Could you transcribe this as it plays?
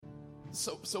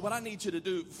So what I need you to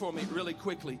do for me really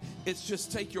quickly is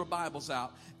just take your Bibles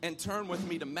out and turn with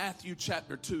me to Matthew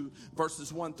chapter 2,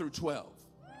 verses 1 through 12.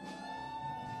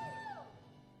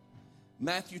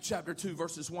 Matthew chapter 2,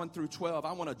 verses 1 through 12.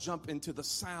 I want to jump into the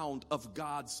sound of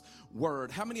God's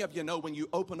word. How many of you know when you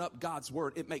open up God's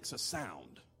word, it makes a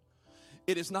sound?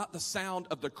 It is not the sound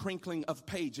of the crinkling of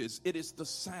pages. It is the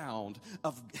sound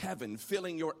of heaven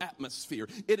filling your atmosphere.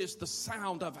 It is the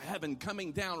sound of heaven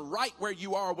coming down right where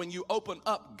you are when you open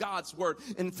up God's word.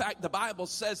 In fact, the Bible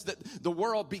says that the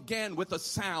world began with a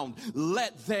sound.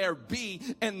 Let there be,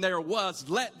 and there was.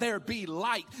 Let there be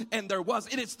light, and there was.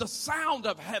 It is the sound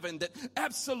of heaven that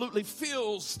absolutely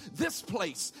fills this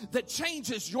place, that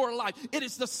changes your life. It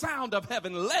is the sound of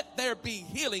heaven. Let there be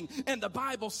healing. And the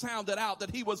Bible sounded out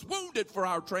that he was wounded for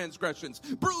our transgressions,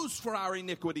 bruised for our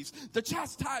iniquities. The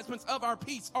chastisements of our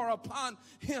peace are upon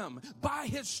him. By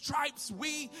his stripes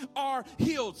we are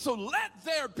healed. So let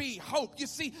there be hope. You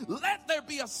see, let there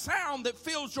be a sound that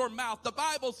fills your mouth. The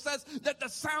Bible says that the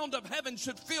sound of heaven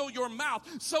should fill your mouth.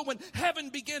 So when heaven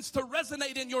begins to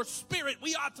resonate in your spirit,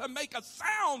 we ought to make a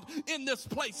sound in this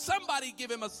place. Somebody give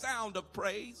him a sound of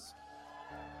praise.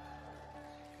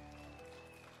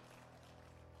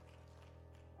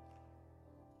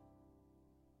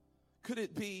 Could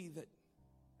it be that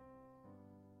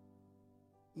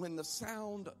when the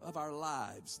sound of our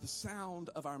lives, the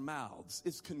sound of our mouths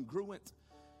is congruent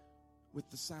with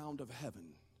the sound of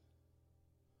heaven,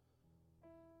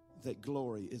 that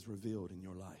glory is revealed in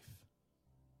your life?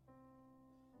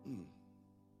 Good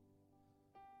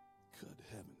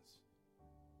heavens.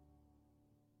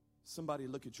 Somebody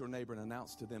look at your neighbor and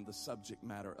announce to them the subject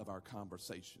matter of our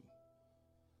conversation.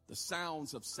 The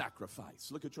sounds of sacrifice.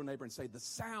 Look at your neighbor and say, the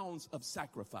sounds of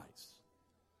sacrifice.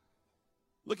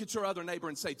 Look at your other neighbor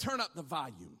and say, turn up the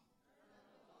volume.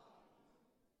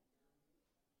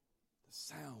 The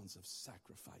sounds of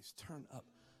sacrifice. Turn up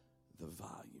the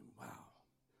volume. Wow.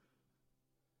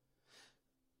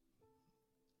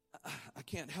 I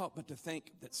can't help but to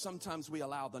think that sometimes we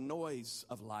allow the noise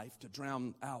of life to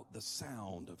drown out the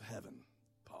sound of heaven.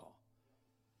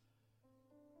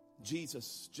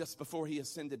 Jesus, just before he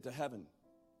ascended to heaven,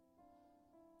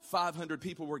 500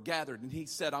 people were gathered, and he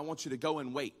said, I want you to go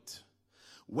and wait.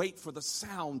 Wait for the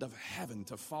sound of heaven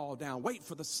to fall down. Wait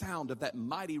for the sound of that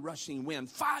mighty rushing wind.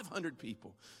 500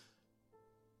 people.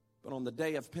 But on the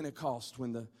day of Pentecost,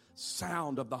 when the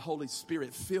sound of the Holy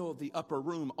Spirit filled the upper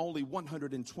room, only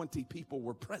 120 people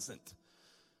were present.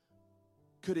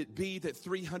 Could it be that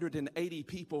 380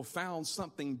 people found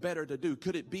something better to do?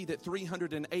 Could it be that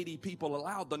 380 people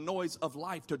allowed the noise of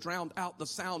life to drown out the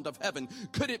sound of heaven?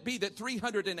 Could it be that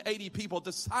 380 people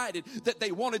decided that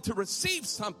they wanted to receive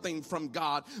something from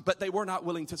God, but they were not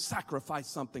willing to sacrifice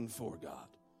something for God?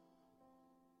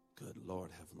 Good Lord,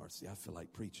 have mercy. I feel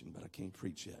like preaching, but I can't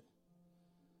preach yet.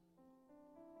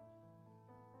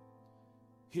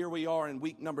 Here we are in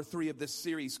week number 3 of this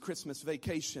series, Christmas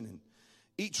Vacation. And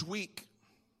each week,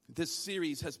 this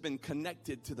series has been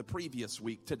connected to the previous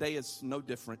week. Today is no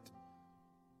different.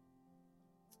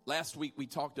 Last week we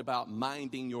talked about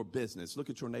minding your business. Look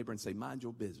at your neighbor and say, mind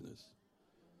your business.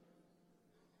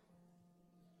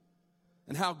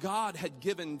 And how God had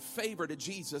given favor to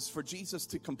Jesus for Jesus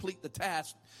to complete the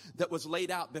task that was laid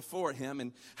out before him.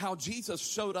 And how Jesus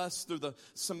showed us through the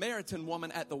Samaritan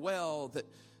woman at the well that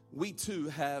we too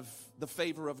have the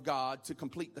favor of God to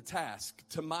complete the task,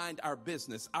 to mind our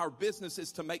business. Our business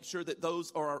is to make sure that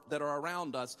those that are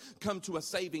around us come to a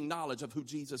saving knowledge of who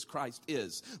Jesus Christ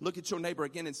is. Look at your neighbor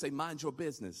again and say, mind your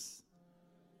business.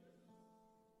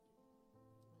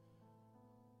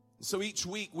 So each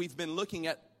week we've been looking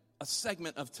at a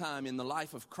segment of time in the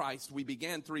life of Christ. We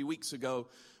began 3 weeks ago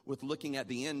with looking at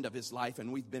the end of his life,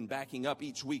 and we've been backing up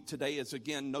each week. Today is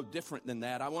again no different than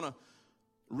that. I want to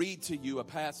read to you a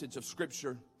passage of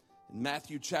scripture in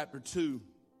Matthew chapter 2.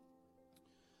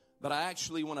 But I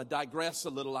actually want to digress a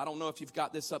little. I don't know if you've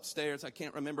got this upstairs. I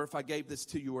can't remember if I gave this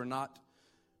to you or not.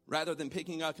 Rather than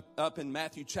picking up in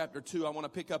Matthew chapter 2, I want to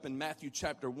pick up in Matthew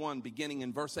chapter 1, beginning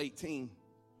in verse 18.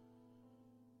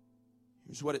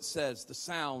 Here's what it says. The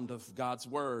sound of God's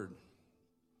word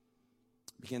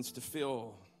begins to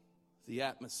fill the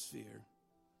atmosphere.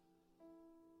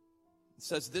 It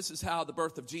says, this is how the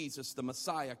birth of Jesus, the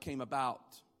Messiah, came about.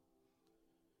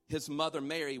 His mother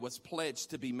Mary was pledged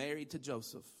to be married to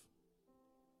Joseph.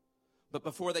 But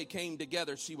before they came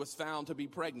together, she was found to be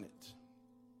pregnant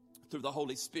through the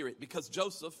Holy Spirit. Because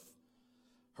Joseph,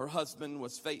 her husband,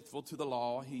 was faithful to the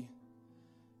law,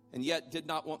 and yet did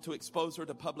not want to expose her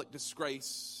to public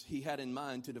disgrace, he had in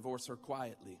mind to divorce her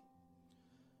quietly.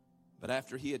 But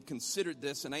after he had considered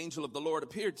this, an angel of the Lord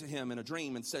appeared to him in a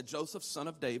dream and said, Joseph, son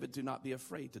of David, do not be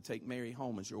afraid to take Mary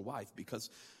home as your wife, because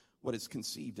what is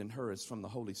conceived in her is from the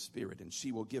Holy Spirit, and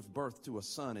she will give birth to a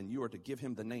son, and you are to give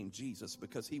him the name Jesus,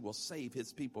 because he will save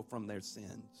his people from their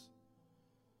sins.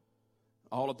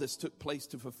 All of this took place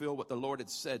to fulfill what the Lord had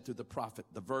said to the prophet.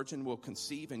 The virgin will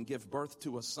conceive and give birth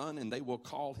to a son, and they will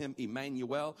call him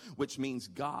Emmanuel, which means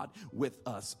God with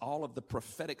us. All of the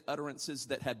prophetic utterances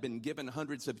that had been given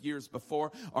hundreds of years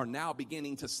before are now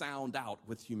beginning to sound out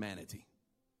with humanity.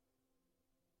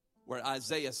 Where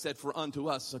Isaiah said, for unto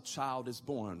us a child is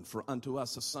born, for unto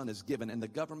us a son is given, and the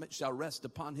government shall rest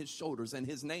upon his shoulders, and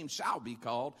his name shall be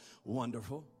called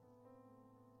Wonderful,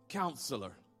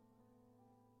 Counselor,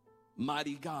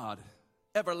 Mighty God,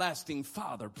 Everlasting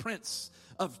Father, Prince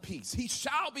of Peace. He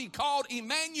shall be called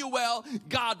Emmanuel,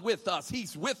 God with us.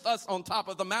 He's with us on top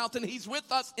of the mountain. He's with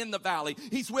us in the valley.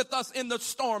 He's with us in the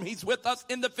storm. He's with us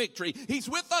in the victory. He's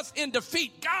with us in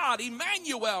defeat. God,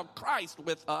 Emmanuel, Christ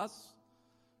with us.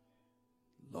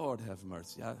 Lord have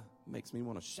mercy. It makes me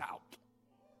want to shout.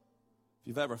 If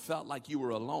you've ever felt like you were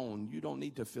alone, you don't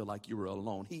need to feel like you were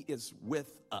alone. He is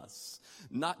with us.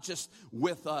 Not just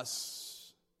with us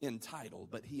in title,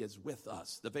 but he is with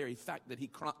us. The very fact that he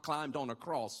climbed on a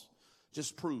cross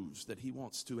just proves that he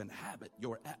wants to inhabit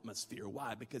your atmosphere.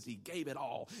 Why? Because he gave it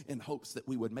all in hopes that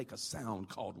we would make a sound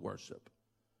called worship.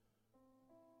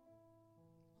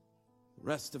 The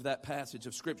rest of that passage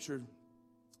of Scripture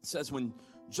says when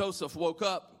Joseph woke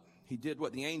up, he did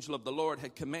what the angel of the Lord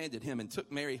had commanded him and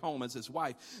took Mary home as his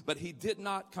wife. But he did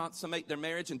not consummate their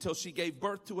marriage until she gave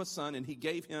birth to a son, and he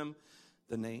gave him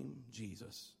the name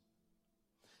Jesus.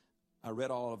 I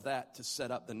read all of that to set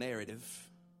up the narrative.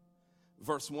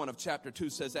 Verse 1 of chapter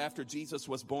 2 says, after Jesus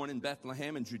was born in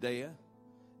Bethlehem in Judea,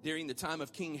 during the time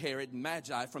of King Herod,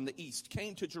 Magi from the east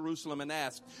came to Jerusalem and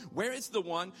asked, where is the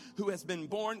one who has been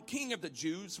born King of the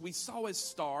Jews? We saw his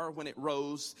star when it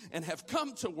rose and have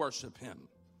come to worship him.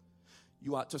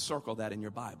 You ought to circle that in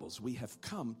your Bibles. We have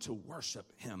come to worship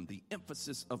him. The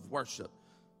emphasis of worship.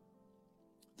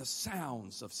 The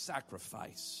sounds of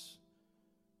sacrifice.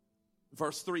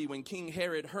 Verse 3, when King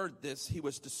Herod heard this, he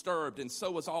was disturbed, and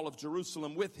so was all of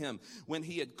Jerusalem with him. When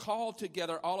he had called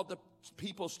together all of the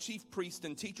people's chief priests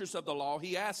and teachers of the law,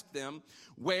 he asked them,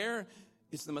 where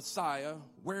is the Messiah?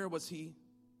 Where was he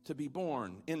to be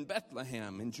born? In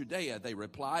Bethlehem, in Judea, they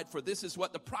replied, for this is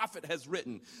what the prophet has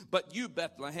written. But you,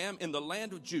 Bethlehem, in the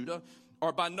land of Judah,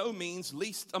 are by no means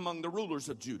least among the rulers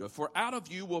of Judah. For out of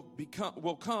you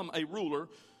will come a ruler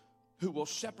who will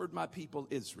shepherd my people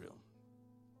Israel.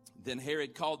 Then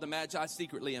Herod called the Magi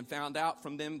secretly and found out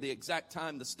from them the exact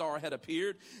time the star had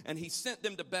appeared. And he sent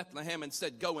them to Bethlehem and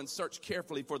said, go and search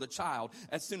carefully for the child.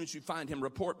 As soon as you find him,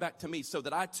 report back to me so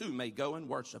that I too may go and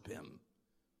worship him.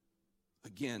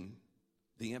 Again,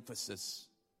 the emphasis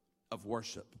of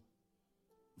worship.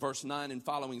 Verse 9 and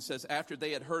following says, after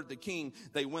they had heard the king,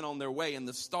 they went on their way, and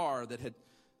the star that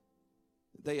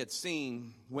they had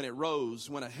seen when it rose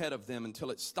went ahead of them until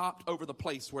it stopped over the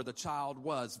place where the child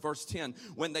was. Verse 10,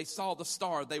 when they saw the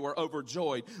star, they were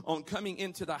overjoyed. On coming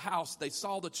into the house, they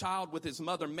saw the child with his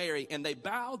mother Mary, and they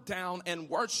bowed down and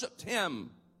worshiped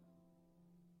him.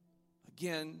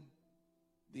 Again,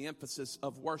 the emphasis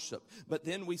of worship. But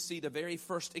then we see the very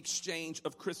first exchange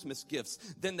of Christmas gifts.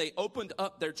 Then they opened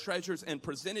up their treasures and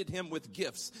presented him with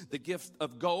gifts, the gift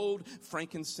of gold,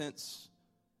 frankincense,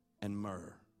 and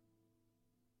myrrh.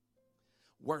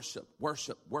 Worship,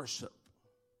 worship, worship.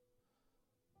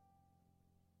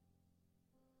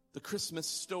 The Christmas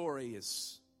story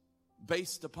is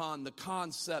based upon the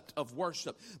concept of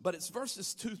worship, but it's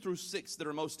verses 2 through 6 that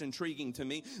are most intriguing to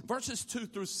me. Verses 2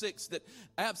 through 6 that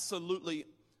absolutely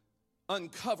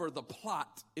uncover the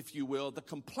plot, if you will, the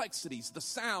complexities, the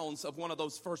sounds of one of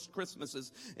those first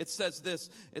Christmases. It says this,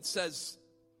 it says,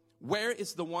 where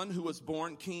is the one who was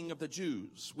born King of the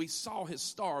Jews? We saw his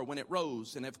star when it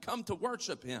rose and have come to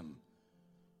worship him.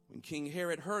 When King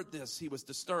Herod heard this, he was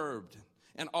disturbed,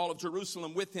 and all of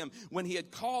Jerusalem with him. When he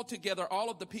had called together all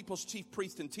of the people's chief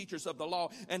priests and teachers of the law,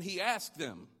 and he asked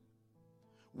them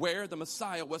where the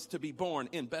Messiah was to be born.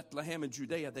 In Bethlehem in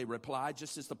Judea, they replied,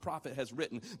 just as the prophet has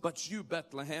written. But you,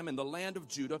 Bethlehem, in the land of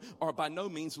Judah, are by no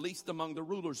means least among the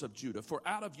rulers of Judah. For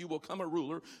out of you will come a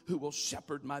ruler who will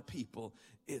shepherd my people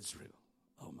Israel.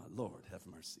 Oh, my Lord, have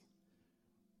mercy.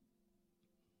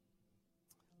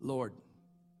 Lord,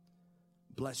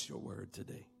 bless your word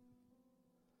today.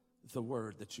 The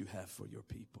word that you have for your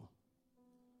people.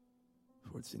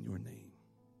 For it's in your name.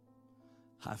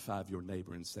 High five your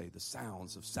neighbor and say, the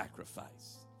sounds of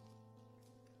sacrifice.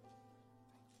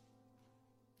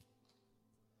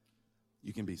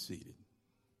 You can be seated.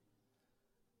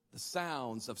 The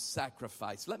sounds of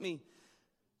sacrifice. Let me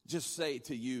just say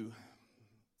to you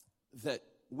that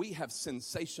we have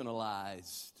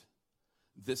sensationalized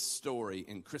this story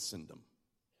in Christendom.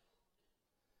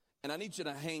 And I need you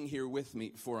to hang here with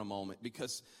me for a moment,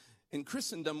 because in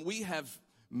Christendom we have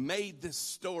made this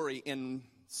story in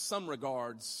some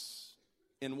regards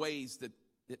in ways that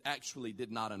it actually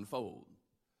did not unfold.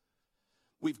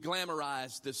 We've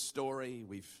glamorized this story.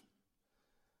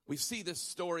 We see this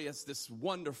story as this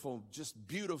wonderful, just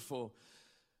beautiful,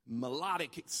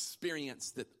 melodic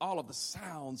experience that all of the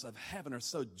sounds of heaven are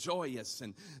so joyous,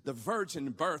 and the virgin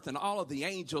birth and all of the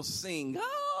angels sing,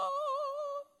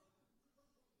 oh,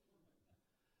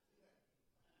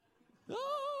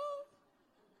 oh.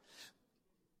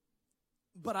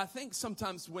 But I think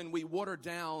sometimes when we water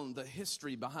down the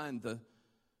history behind the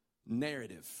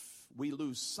narrative, we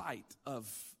lose sight of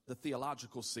the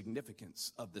theological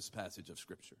significance of this passage of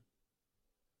Scripture.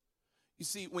 You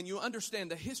see, when you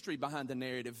understand the history behind the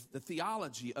narrative, the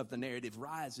theology of the narrative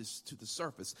rises to the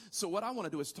surface. So what I want to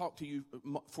do is talk to you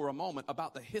for a moment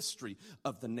about the history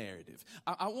of the narrative.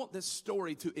 I want this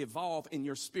story to evolve in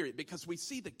your spirit, because we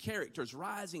see the characters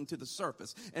rising to the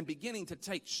surface and beginning to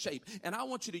take shape. And I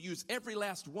want you to use every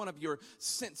last one of your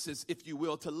senses, if you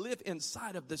will, to live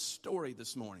inside of this story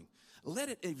this morning. Let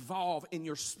it evolve in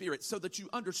your spirit so that you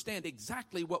understand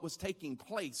exactly what was taking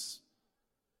place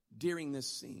during this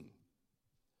scene.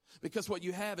 Because what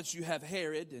you have is you have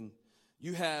Herod, and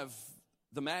you have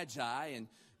the Magi, and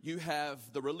you have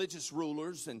the religious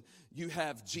rulers, and you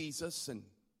have Jesus.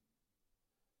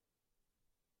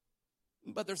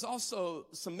 But there's also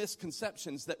some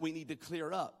misconceptions that we need to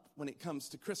clear up when it comes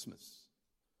to Christmas.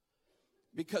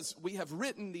 Because we have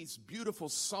written these beautiful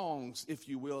songs, if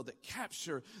you will, that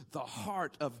capture the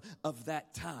heart of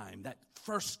that time, that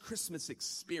first Christmas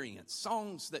experience.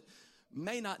 Songs that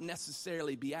may not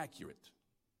necessarily be accurate.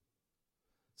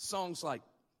 Songs like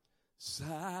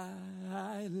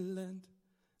Silent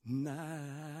Night,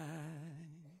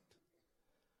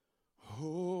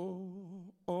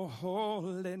 oh,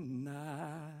 holy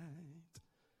night,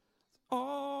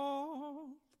 all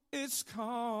is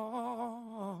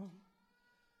calm,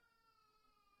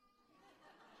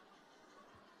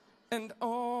 and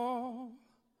all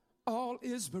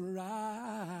is bright,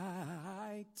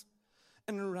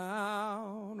 and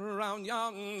round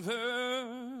yon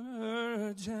virgin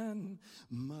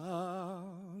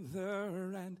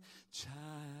mother and child.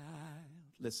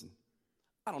 Listen,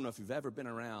 I don't know if you've ever been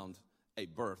around a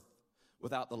birth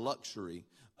without the luxury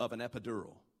of an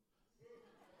epidural,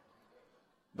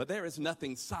 but there is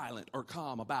nothing silent or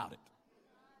calm about it.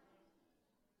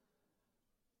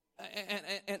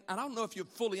 And I don't know if you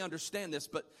fully understand this,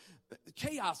 but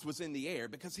chaos was in the air,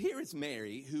 because here is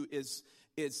Mary, who is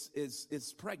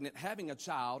pregnant, having a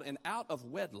child, and out of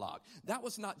wedlock. That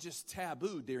was not just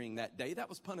taboo during that day. That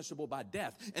was punishable by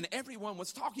death. And everyone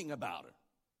was talking about her.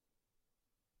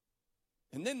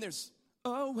 And then there's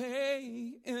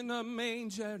away in a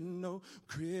manger, no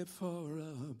crib for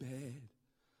a bed.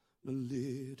 The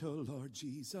little Lord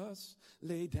Jesus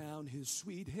lay down his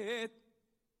sweet head.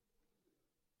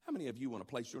 How many of you want to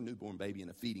place your newborn baby in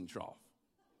a feeding trough?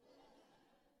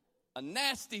 A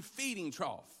nasty feeding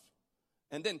trough.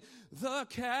 And then the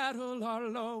cattle are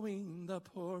lowing, the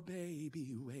poor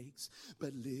baby wakes,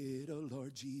 but little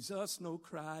Lord Jesus, no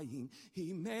crying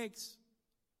he makes.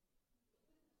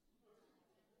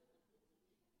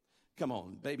 Come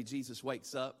on, baby Jesus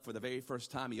wakes up for the very first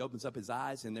time. He opens up his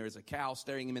eyes, and there is a cow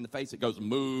staring him in the face. It goes,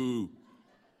 moo.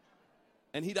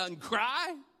 And he doesn't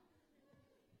cry.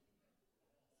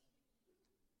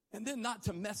 And then, not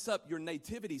to mess up your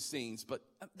nativity scenes, but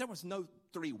there was no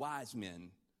three wise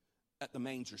men at the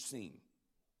manger scene.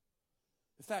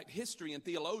 In fact, history and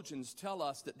theologians tell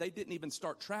us that they didn't even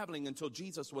start traveling until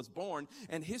Jesus was born.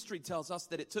 And history tells us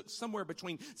that it took somewhere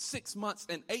between 6 months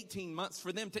and 18 months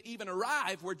for them to even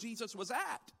arrive where Jesus was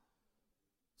at.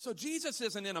 So Jesus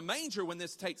isn't in a manger when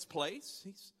this takes place.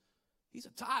 He's a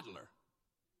toddler,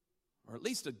 or at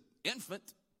least an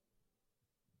infant.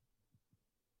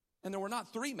 And there were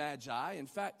not three magi. In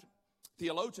fact,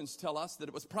 theologians tell us that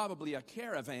it was probably a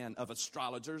caravan of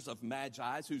astrologers, of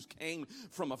magi, who came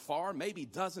from afar, maybe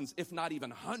dozens, if not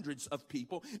even hundreds of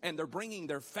people, and they're bringing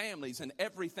their families and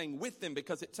everything with them,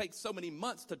 because it takes so many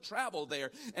months to travel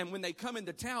there. And when they come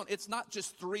into town, it's not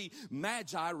just three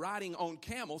magi riding on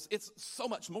camels. It's so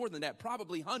much more than that,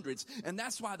 probably hundreds. And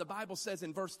that's why the Bible says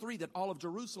in verse 3 that all of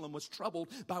Jerusalem was troubled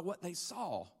by what they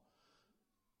saw.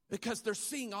 Because they're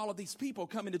seeing all of these people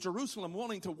come into Jerusalem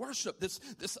wanting to worship this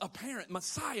apparent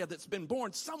Messiah that's been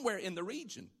born somewhere in the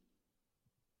region.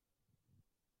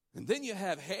 And then you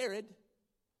have Herod.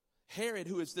 Herod,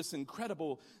 who is this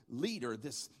incredible leader,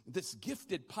 this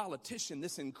gifted politician,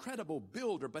 this incredible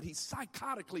builder, but he's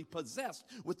psychotically possessed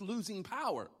with losing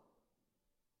power.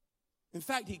 In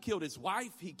fact, he killed his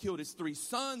wife, he killed his 3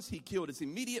 sons, he killed his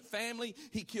immediate family,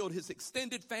 he killed his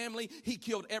extended family, he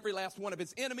killed every last one of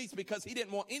his enemies because he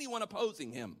didn't want anyone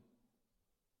opposing him.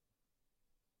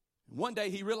 One day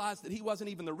he realized that he wasn't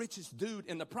even the richest dude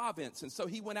in the province, and so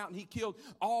he went out and he killed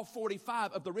all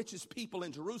 45 of the richest people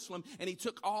in Jerusalem, and he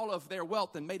took all of their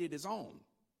wealth and made it his own.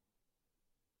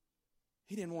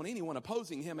 He didn't want anyone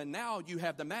opposing him, and now you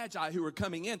have the Magi who are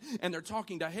coming in, and they're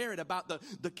talking to Herod about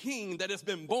the king that has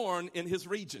been born in his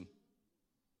region.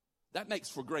 That makes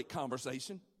for great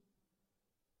conversation.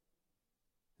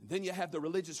 And then you have the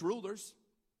religious rulers.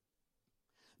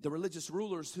 The religious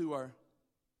rulers who are,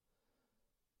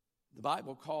 the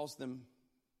Bible calls them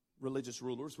religious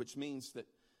rulers, which means that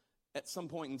at some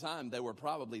point in time, they were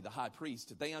probably the high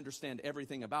priest. They understand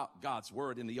everything about God's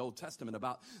word in the Old Testament,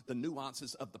 about the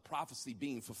nuances of the prophecy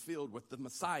being fulfilled with the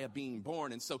Messiah being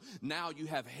born. And so now you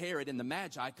have Herod and the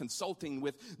Magi consulting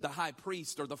with the high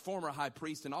priest or the former high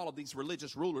priest and all of these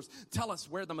religious rulers. Tell us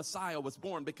where the Messiah was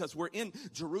born, because we're in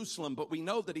Jerusalem, but we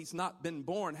know that he's not been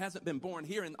born, hasn't been born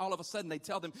here. And all of a sudden they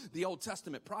tell them the Old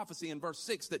Testament prophecy in verse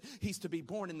 6 that he's to be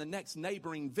born in the next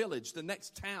neighboring village, the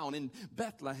next town in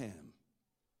Bethlehem.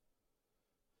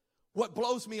 What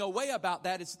blows me away about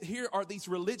that is here are these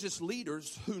religious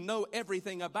leaders who know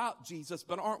everything about Jesus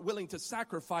but aren't willing to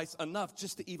sacrifice enough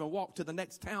just to even walk to the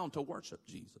next town to worship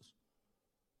Jesus.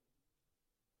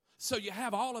 So you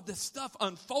have all of this stuff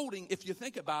unfolding. If you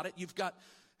think about it, you've got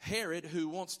Herod who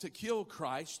wants to kill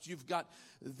Christ. You've got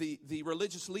the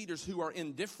religious leaders who are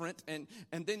indifferent. And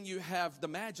then you have the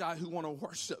Magi who want to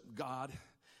worship God.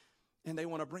 And they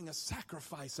want to bring a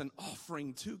sacrifice, an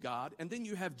offering to God. And then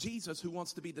you have Jesus who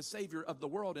wants to be the Savior of the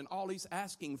world. And all he's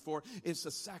asking for is a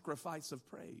sacrifice of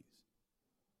praise.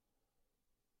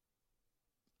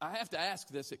 I have to ask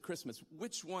this at Christmas.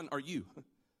 Which one are you?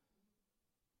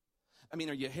 I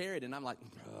mean, are you Herod? And I'm like,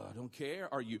 I don't care.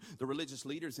 Are you the religious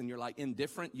leaders and you're like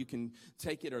indifferent? You can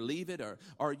take it or leave it. Or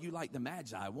are you like the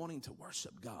Magi wanting to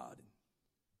worship God?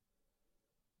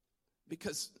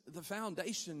 Because the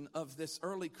foundation of this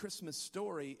early Christmas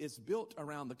story is built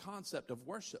around the concept of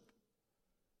worship.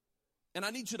 And I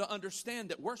need you to understand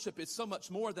that worship is so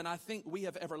much more than I think we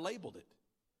have ever labeled it.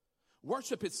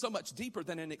 Worship is so much deeper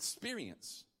than an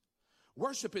experience.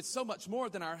 Worship is so much more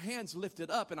than our hands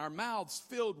lifted up and our mouths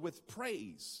filled with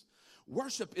praise.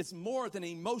 Worship is more than an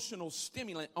emotional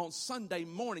stimulant on Sunday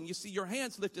morning. You see, your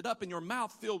hands lifted up and your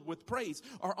mouth filled with praise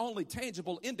are only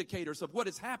tangible indicators of what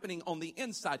is happening on the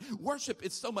inside. Worship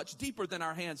is so much deeper than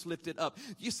our hands lifted up.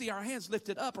 You see, our hands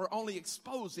lifted up are only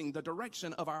exposing the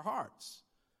direction of our hearts.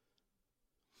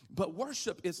 But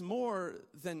worship is more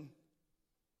than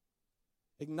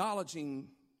acknowledging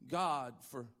God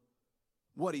for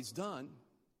what he's done.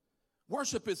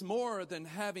 Worship is more than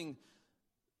having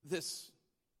this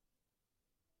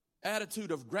attitude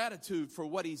of gratitude for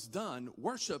what he's done.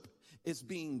 Worship is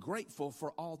being grateful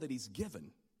for all that he's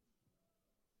given.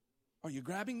 Are you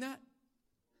grabbing that?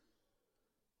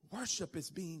 Worship is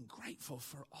being grateful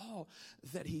for all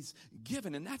that he's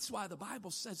given. And that's why the Bible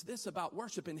says this about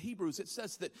worship in Hebrews. It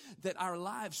says that our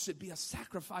lives should be a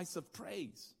sacrifice of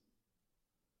praise.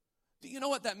 Do you know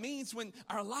what that means? When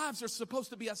our lives are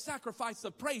supposed to be a sacrifice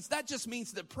of praise, that just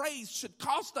means that praise should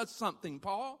cost us something,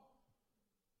 Paul.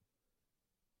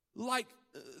 Like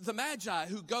the Magi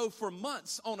who go for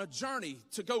months on a journey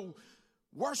to go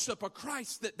worship a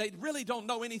Christ that they really don't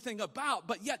know anything about,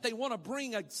 but yet they want to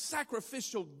bring a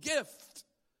sacrificial gift.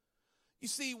 You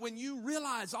see, when you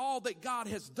realize all that God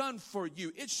has done for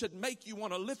you, it should make you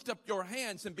want to lift up your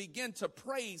hands and begin to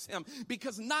praise him,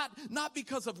 because not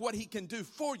because of what he can do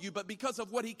for you, but because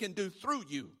of what he can do through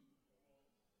you.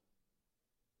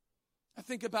 I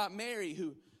think about Mary,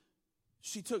 who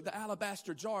she took the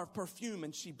alabaster jar of perfume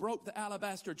and she broke the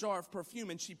alabaster jar of perfume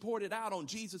and she poured it out on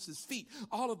Jesus' feet.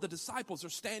 All of the disciples are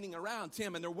standing around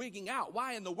Tim and they're wigging out.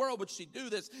 Why in the world would she do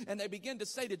this? And they begin to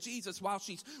say to Jesus while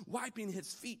she's wiping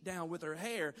his feet down with her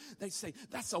hair, they say,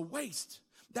 that's a waste.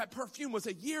 That perfume was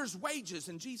a year's wages.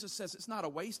 And Jesus says it's not a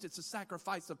waste, it's a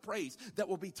sacrifice of praise that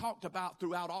will be talked about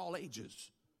throughout all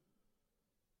ages.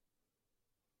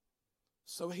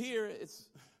 So here it's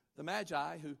the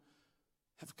Magi who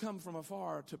have come from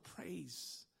afar to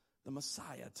praise the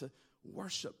Messiah, to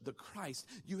worship the Christ.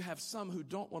 You have some who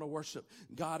don't want to worship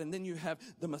God, and then you have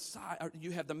the Messiah, or you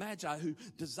have the Magi who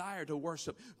desire to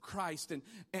worship Christ.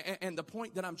 And the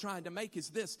point that I'm trying to make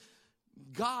is this: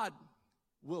 God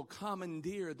will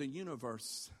commandeer the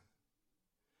universe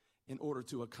in order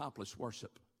to accomplish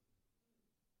worship.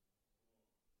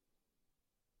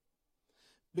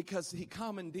 because he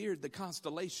commandeered the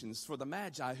constellations for the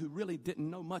Magi, who really didn't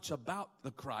know much about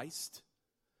the Christ,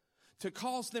 to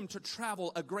cause them to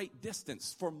travel a great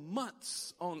distance for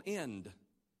months on end.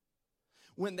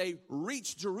 When they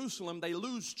reach Jerusalem, they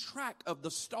lose track of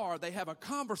the star. They have a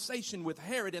conversation with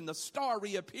Herod, and the star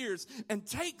reappears and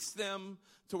takes them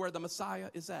to where the Messiah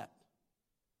is at.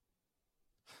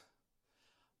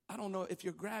 I don't know if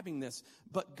you're grabbing this,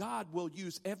 but God will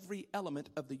use every element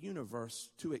of the universe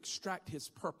to extract his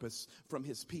purpose from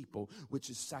his people, which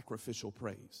is sacrificial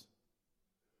praise.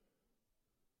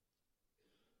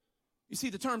 You see,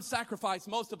 the term sacrifice,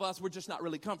 most of us, we're just not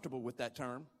really comfortable with that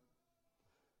term.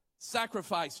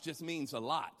 Sacrifice just means a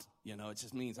lot. You know, it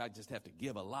just means I just have to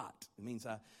give a lot. It means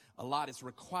a lot is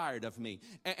required of me.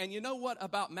 And you know what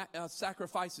about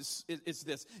sacrifice is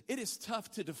this. It is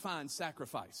tough to define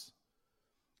sacrifice.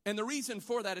 And the reason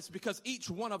for that is because each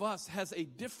one of us has a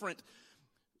different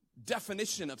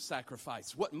definition of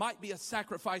sacrifice. What might be a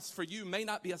sacrifice for you may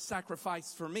not be a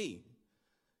sacrifice for me.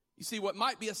 You see, what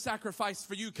might be a sacrifice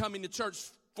for you coming to church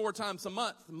 4 times a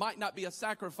month might not be a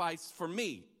sacrifice for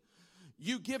me.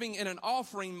 You giving in an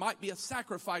offering might be a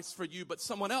sacrifice for you, but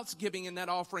someone else giving in that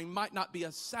offering might not be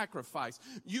a sacrifice.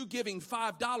 You giving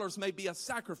 $5 may be a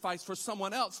sacrifice for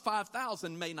someone else.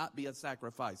 5,000 may not be a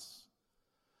sacrifice.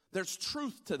 There's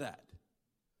truth to that.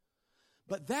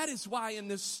 But that is why in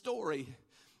this story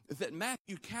that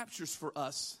Matthew captures for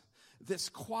us this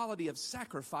quality of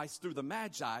sacrifice through the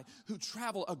Magi who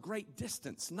travel a great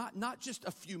distance, not just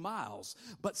a few miles,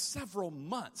 but several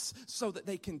months, so that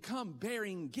they can come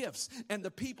bearing gifts. And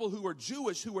the people who are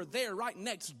Jewish, who are there right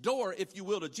next door, if you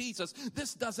will, to Jesus,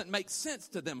 this doesn't make sense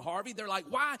to them, Harvey. They're like,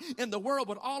 why in the world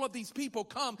would all of these people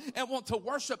come and want to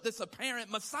worship this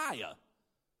apparent Messiah?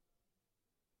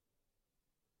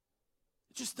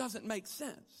 It just doesn't make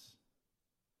sense.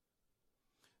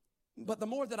 But the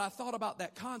more that I thought about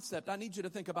that concept, I need you to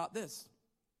think about this.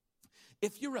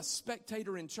 If you're a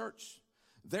spectator in church,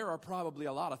 there are probably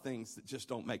a lot of things that just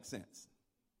don't make sense.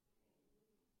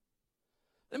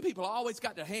 Them people always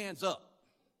got their hands up.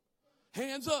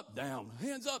 Hands up, down,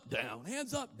 hands up, down,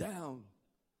 hands up, down.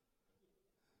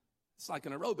 It's like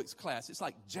an aerobics class. It's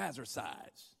like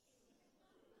jazzercise.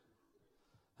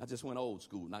 I just went old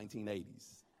school, 1980s.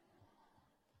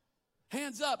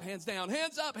 Hands up, hands down,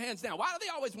 hands up, hands down. Why do they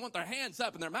always want their hands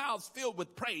up and their mouths filled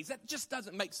with praise? That just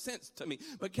doesn't make sense to me.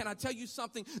 But can I tell you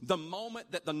something? The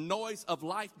moment that the noise of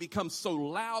life becomes so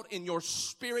loud in your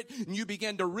spirit and you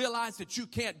begin to realize that you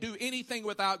can't do anything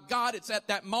without God, it's at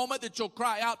that moment that you'll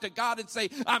cry out to God and say,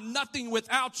 I'm nothing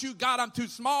without you. God, I'm too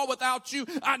small without you.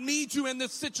 I need you in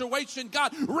this situation.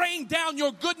 God, rain down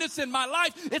your goodness in my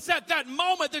life. It's at that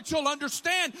moment that you'll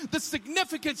understand the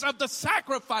significance of the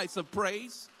sacrifice of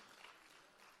praise.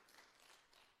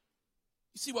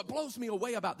 You see, what blows me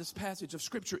away about this passage of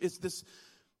Scripture is this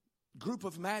group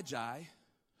of Magi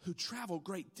who travel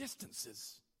great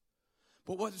distances.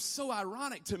 But what is so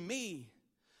ironic to me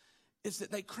is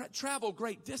that they travel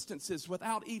great distances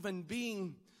without even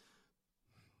being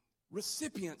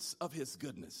recipients of his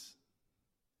goodness.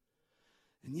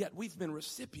 And yet we've been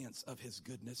recipients of his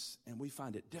goodness, and we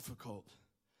find it difficult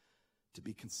to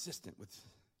be consistent with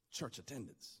church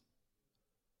attendance.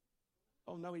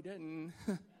 Oh, no, he didn't.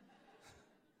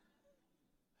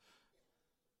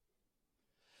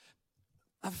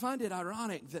 I find it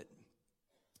ironic that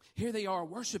here they are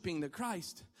worshiping the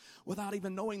Christ without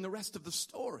even knowing the rest of the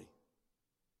story.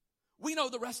 We know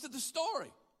the rest of the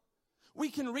story.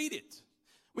 We can read it.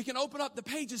 We can open up the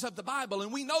pages of the Bible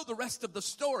and we know the rest of the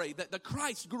story, that the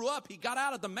Christ grew up. He got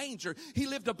out of the manger. He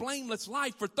lived a blameless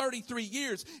life for 33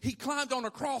 years. He climbed on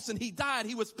a cross and he died.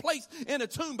 He was placed in a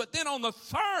tomb. But then on the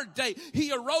 3rd day,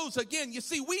 he arose again. You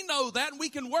see, we know that and we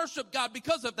can worship God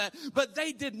because of that. But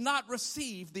they did not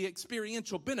receive the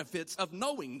experiential benefits of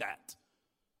knowing that.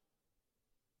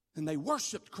 And they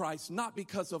worshiped Christ not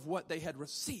because of what they had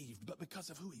received, but because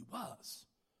of who he was.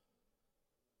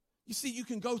 You see, you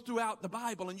can go throughout the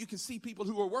Bible and you can see people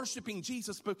who are worshiping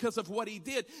Jesus because of what he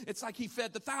did. It's like he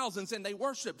fed the thousands and they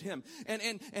worshiped him.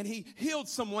 And he healed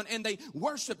someone and they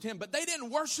worshiped him. But they didn't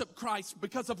worship Christ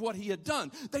because of what he had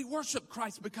done. They worshiped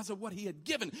Christ because of what he had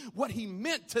given, what he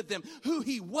meant to them, who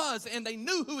he was. And they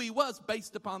knew who he was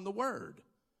based upon the word.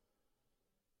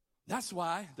 That's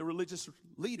why the religious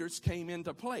leaders came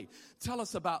into play. Tell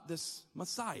us about this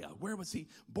Messiah. Where was he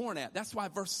born at? That's why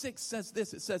verse 6 says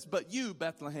this. It says, but you,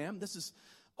 Bethlehem, this is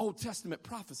Old Testament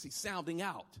prophecy sounding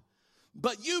out.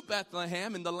 But you,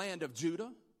 Bethlehem, in the land of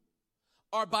Judah,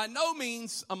 are by no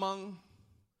means among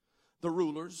the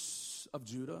rulers of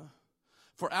Judah.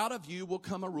 For out of you will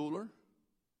come a ruler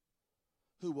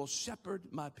who will shepherd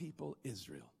my people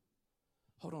Israel.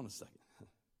 Hold on a second.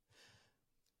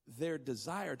 their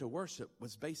desire to worship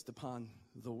was based upon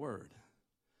the Word.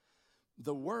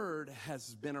 The Word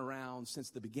has been around since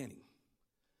the beginning.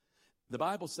 The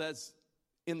Bible says,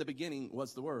 in the beginning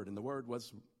was the Word, and the Word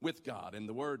was with God, and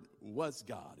the Word was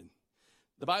God. And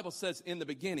the Bible says in the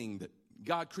beginning that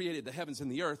God created the heavens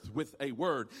and the earth with a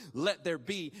word. Let there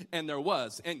be, and there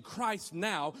was. And Christ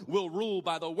now will rule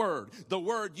by the word. The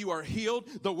word you are healed.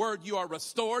 The word you are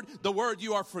restored. The word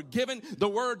you are forgiven. The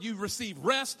word you receive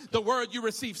rest. The word you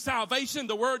receive salvation.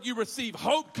 The word you receive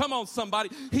hope. Come on, somebody.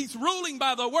 He's ruling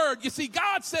by the word. You see,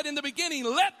 God said in the beginning,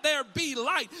 let there be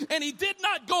light. And he did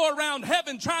not go around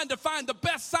heaven trying to find the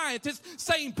best scientists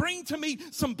saying, bring to me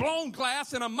some blown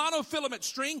glass and a monofilament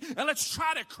string and let's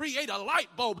try to create a light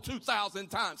bulb 2,000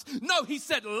 times. No, he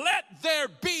said, let there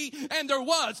be, and there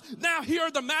was. Now here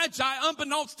are the Magi,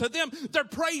 unbeknownst to them, they're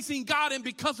praising God, and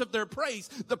because of their praise,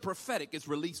 the prophetic is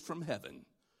released from heaven.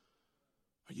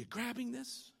 Are you grabbing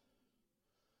this?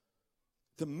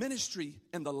 The ministry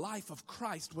and the life of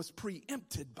Christ was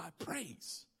preempted by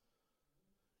praise.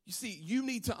 You see, you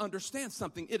need to understand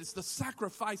something. It is the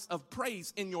sacrifice of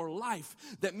praise in your life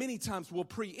that many times will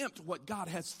preempt what God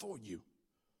has for you.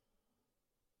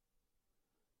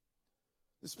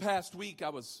 This past week, I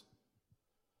was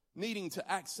needing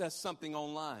to access something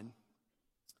online,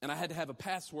 and I had to have a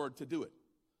password to do it.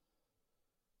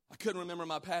 I couldn't remember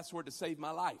my password to save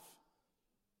my life.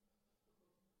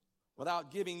 Without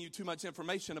giving you too much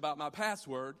information about my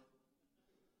password,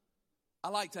 I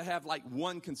like to have like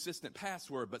one consistent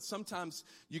password, but sometimes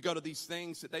you go to these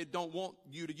things that they don't want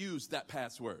you to use that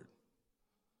password.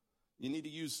 You need to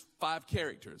use 5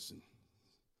 characters and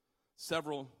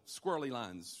several squirrely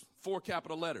lines, 4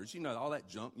 capital letters, all that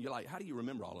junk. You're like, how do you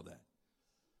remember all of that?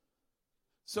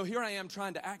 So here I am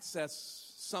trying to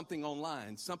access something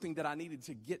online, something that I needed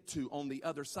to get to on the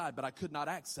other side, but I could not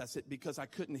access it because I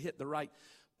couldn't hit the right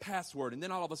password. And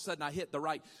then all of a sudden I hit the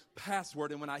right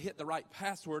password, and when I hit the right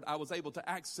password, I was able to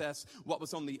access what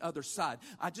was on the other side.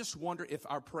 I just wonder if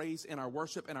our praise and our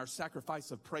worship and our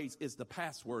sacrifice of praise is the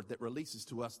password that releases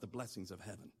to us the blessings of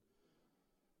heaven.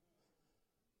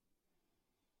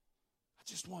 I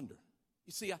just wonder.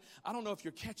 You see, I don't know if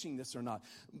you're catching this or not,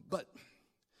 but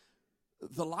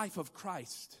the life of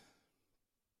Christ,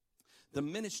 the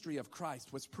ministry of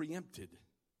Christ was preempted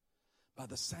by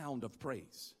the sound of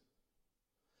praise.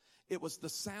 It was the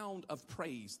sound of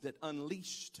praise that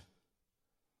unleashed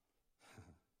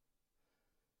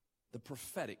the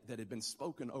prophetic that had been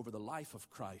spoken over the life of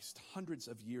Christ hundreds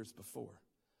of years before.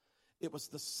 It was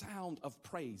the sound of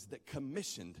praise that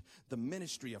commissioned the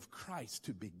ministry of Christ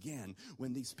to begin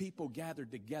when these people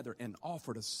gathered together and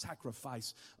offered a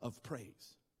sacrifice of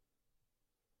praise.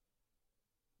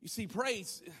 You see,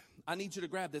 praise, I need you to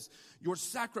grab this. Your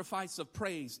sacrifice of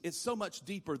praise is so much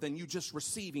deeper than you just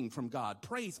receiving from God.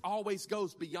 Praise always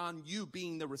goes beyond you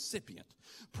being the recipient.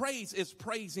 Praise is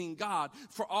praising God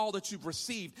for all that you've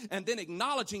received and then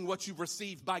acknowledging what you've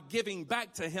received by giving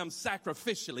back to Him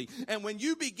sacrificially. And when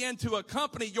you begin to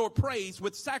accompany your praise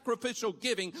with sacrificial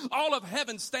giving, all of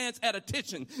heaven stands at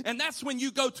attention. And that's when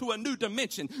you go to a new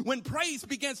dimension. When praise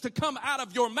begins to come out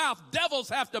of your mouth, devils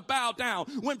have to bow down.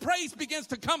 When praise begins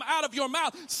to come out of your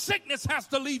mouth, sickness has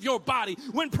to leave your body.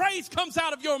 When praise comes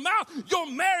out of your mouth, your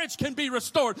marriage can be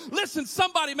restored. Listen,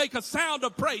 somebody make a sound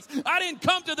of praise. I didn't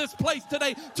come to this place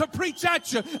today to preach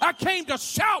at you. I came to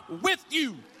shout with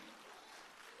you.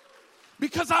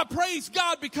 Because I praise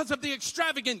God because of the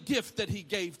extravagant gift that He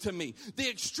gave to me. The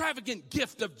extravagant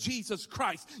gift of Jesus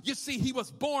Christ. You see, He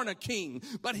was born a king,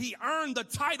 but He earned the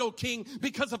title king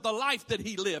because of the life that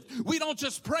He lived. We don't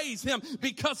just praise Him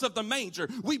because of the manger.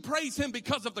 We praise Him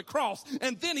because of the cross.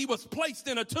 And then He was placed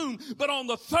in a tomb. But on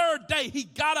the 3rd day, He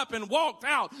got up and walked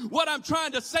out. What I'm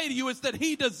trying to say to you is that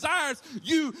He desires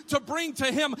you to bring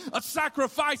to Him a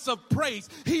sacrifice of praise.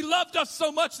 He loved us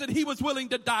so much that He was willing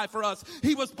to die for us.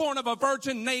 He was born of a virgin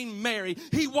named Mary.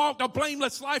 He walked a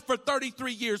blameless life for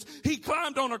 33 years. He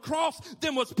climbed on a cross,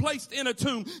 then was placed in a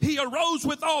tomb. He arose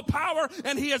with all power,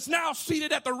 and He is now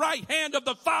seated at the right hand of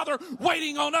the Father,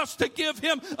 waiting on us to give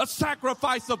Him a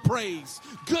sacrifice of praise.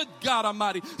 Good God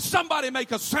Almighty. Somebody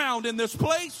make a sound in this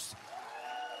place.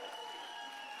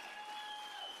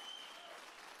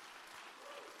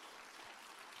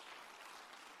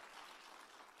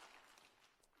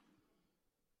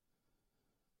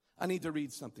 I need to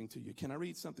read something to you. Can I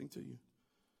read something to you?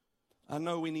 I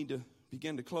know we need to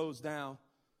begin to close down.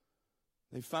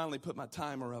 They finally put my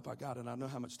timer up. I got it. I know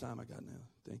how much time I got now.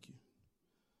 Thank you.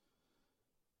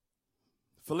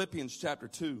 Philippians chapter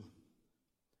 2.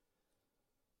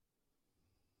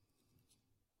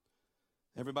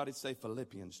 Everybody say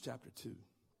Philippians chapter 2.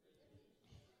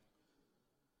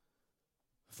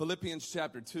 Philippians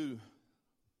chapter 2,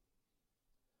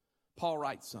 Paul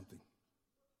writes something.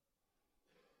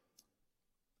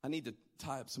 I need to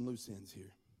tie up some loose ends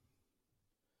here.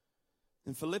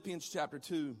 In Philippians chapter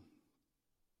 2,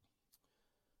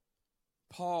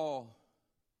 Paul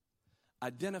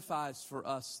identifies for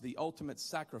us the ultimate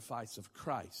sacrifice of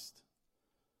Christ,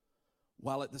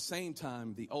 while at the same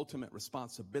time the ultimate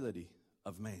responsibility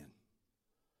of man.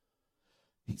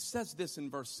 He says this in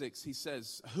verse 6. He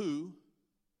says, who,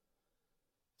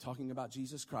 talking about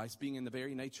Jesus Christ, being in the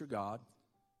very nature God,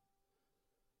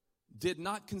 did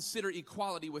not consider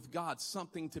equality with God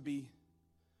something to be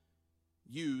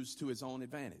used to his own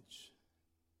advantage.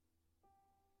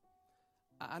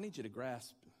 I need you to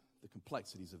grasp the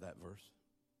complexities of that verse.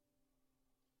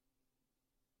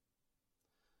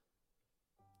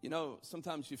 You know,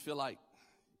 sometimes you feel like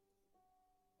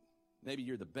maybe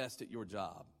you're the best at your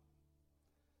job.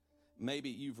 Maybe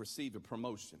you've received a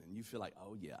promotion and you feel like,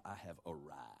 oh yeah, I have arrived.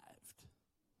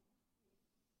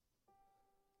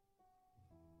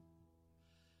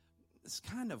 It's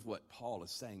kind of what Paul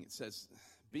is saying. It says,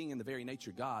 being in the very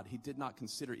nature God, he did not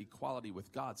consider equality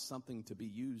with God something to be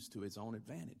used to his own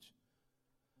advantage.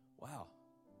 Wow.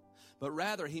 But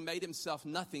rather, he made himself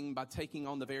nothing by taking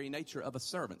on the very nature of a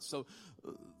servant. So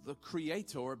the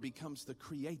creator becomes the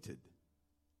created.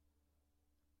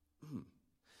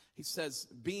 He says,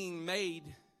 being made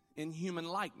in human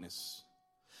likeness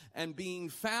and being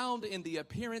found in the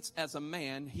appearance as a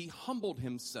man, he humbled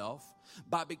himself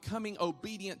by becoming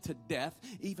obedient to death,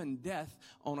 even death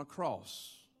on a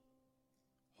cross.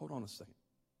 Hold on a second.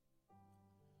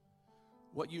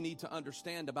 What you need to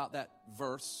understand about that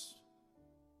verse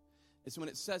is when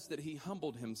it says that he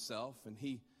humbled himself and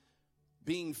he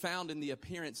being found in the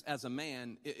appearance as a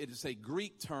man, it is a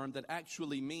Greek term that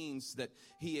actually means that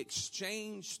he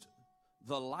exchanged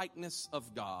the likeness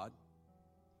of God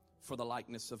for the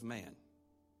likeness of man.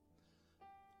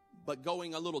 But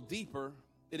going a little deeper,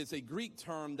 it is a Greek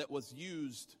term that was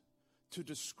used to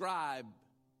describe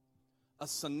a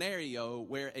scenario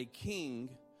where a king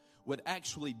would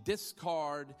actually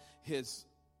discard his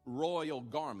royal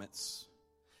garments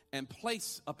and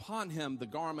place upon him the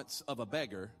garments of a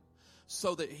beggar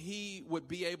so that he would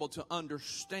be able to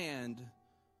understand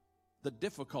the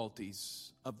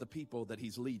difficulties of the people that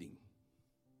he's leading.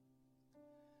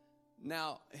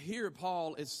 Now, here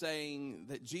Paul is saying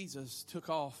that Jesus took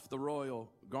off the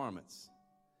royal garments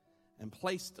and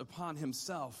placed upon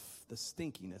himself the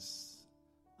stinkiness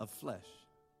of flesh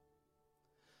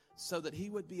so that he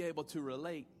would be able to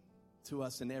relate to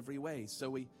us in every way. So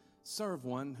we serve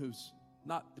one who's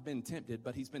not been tempted,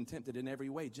 but he's been tempted in every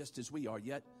way, just as we are,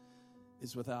 yet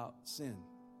is without sin.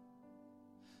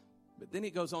 But then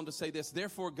he goes on to say this,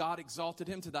 therefore God exalted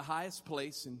him to the highest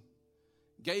place and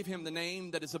gave him the name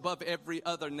that is above every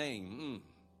other name.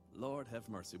 Lord have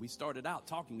mercy. We started out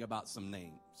talking about some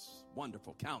names.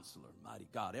 Wonderful Counselor, Mighty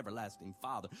God, Everlasting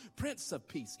Father, Prince of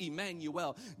Peace,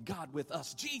 Emmanuel, God with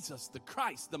us, Jesus the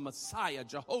Christ, the Messiah,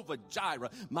 Jehovah Jireh,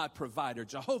 my provider,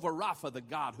 Jehovah Rapha, the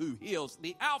God who heals,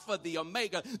 the Alpha, the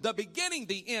Omega, the beginning,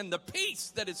 the end, the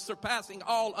peace that is surpassing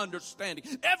all understanding.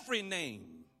 Every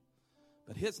name,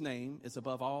 but his name is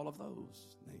above all of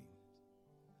those names.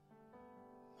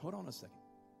 Hold on a second.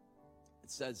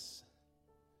 It says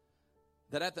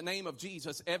that at the name of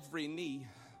Jesus, every knee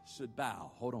should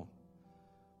bow. Hold on.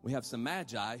 We have some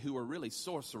magi who are really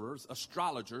sorcerers,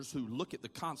 astrologers who look at the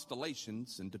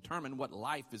constellations and determine what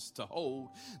life is to hold.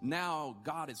 Now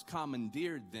God has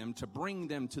commandeered them to bring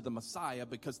them to the Messiah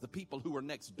because the people who are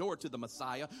next door to the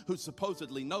Messiah, who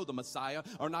supposedly know the Messiah,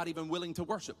 are not even willing to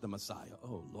worship the Messiah.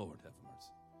 Oh, Lord, have mercy.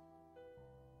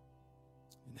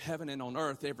 In heaven and on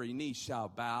earth, every knee shall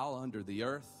bow under the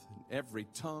earth, and every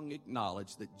tongue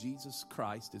acknowledge that Jesus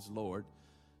Christ is Lord,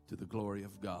 to the glory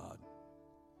of God,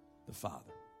 the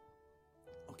Father.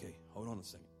 Okay, hold on a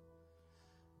second.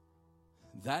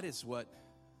 That is what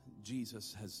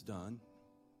Jesus has done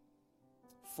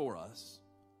for us.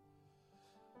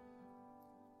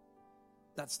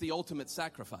 That's the ultimate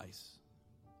sacrifice.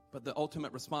 But the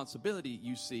ultimate responsibility,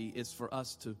 you see, is for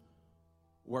us to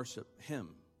worship him.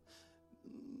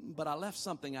 But I left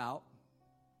something out.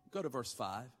 Go to verse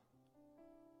 5.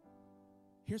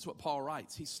 Here's what Paul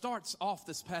writes. He starts off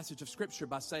this passage of Scripture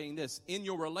by saying this: in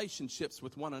your relationships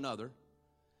with one another,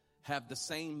 have the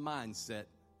same mindset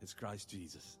as Christ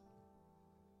Jesus.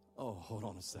 Oh, hold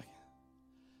on a second.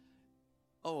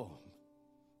 Oh,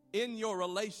 in your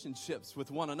relationships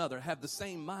with one another, have the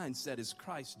same mindset as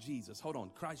Christ Jesus. Hold on.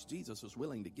 Christ Jesus was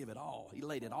willing to give it all. He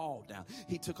laid it all down.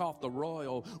 He took off the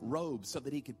royal robe so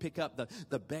that he could pick up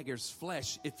the beggar's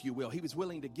flesh, if you will. He was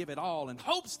willing to give it all in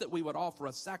hopes that we would offer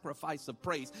a sacrifice of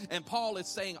praise. And Paul is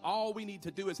saying all we need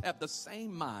to do is have the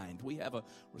same mind. We have a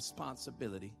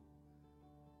responsibility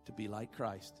to be like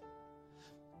Christ.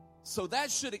 So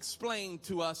that should explain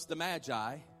to us the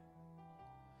Magi.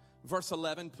 Verse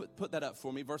 11, put that up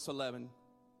for me. Verse 11.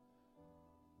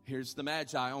 Here's the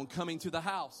Magi on coming to the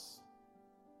house.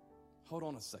 Hold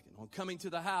on a second. On coming to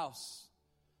the house,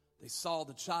 they saw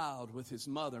the child with his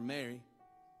mother, Mary.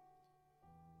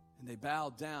 And they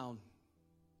bowed down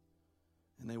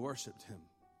and they worshiped him.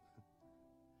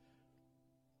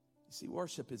 You see,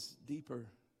 worship is deeper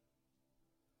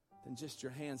than just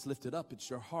your hands lifted up. It's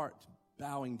your heart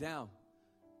bowing down.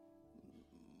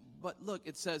 But look,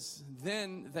 it says,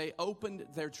 then they opened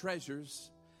their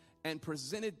treasures and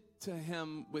presented to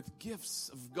him with gifts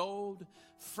of gold,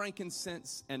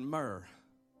 frankincense, and myrrh.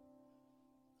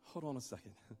 Hold on a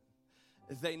second.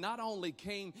 They not only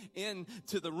came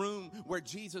into the room where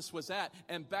Jesus was at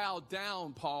and bowed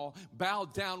down,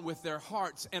 bowed down with their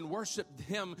hearts and worshiped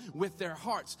him with their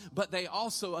hearts, but they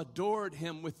also adored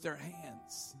him with their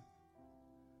hands.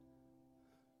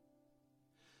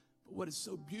 What is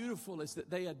so beautiful is that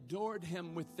they adored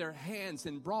him with their hands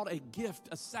and brought a gift,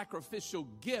 a sacrificial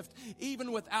gift,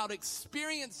 even without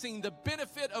experiencing the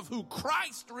benefit of who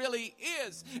Christ really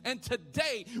is. And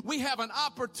today we have an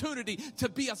opportunity to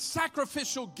be a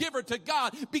sacrificial giver to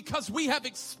God because we have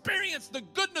experienced the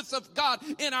goodness of God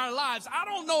in our lives. I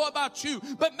don't know about you,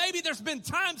 but maybe there's been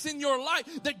times in your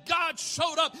life that God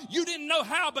showed up. You didn't know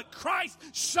how, but Christ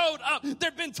showed up. There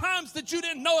have been times that you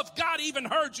didn't know if God even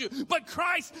heard you, but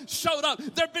Christ showed up.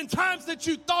 There have been times that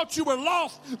you thought you were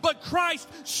lost, but Christ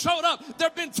showed up. There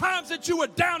have been times that you were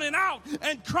down and out,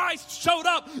 and Christ showed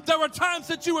up. There were times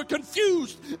that you were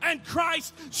confused, and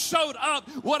Christ showed up.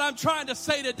 What I'm trying to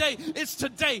say today is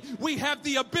today we have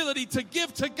the ability to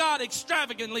give to God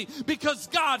extravagantly because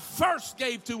God first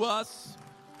gave to us.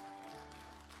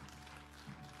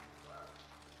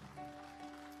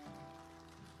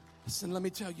 Listen, let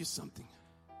me tell you something.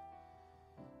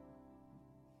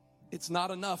 It's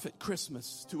not enough at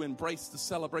Christmas to embrace the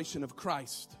celebration of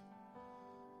Christ,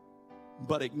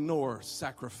 but ignore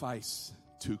sacrifice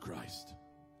to Christ.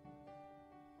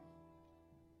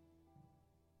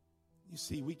 You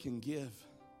see, we can give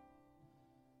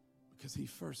because he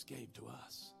first gave to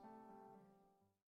us.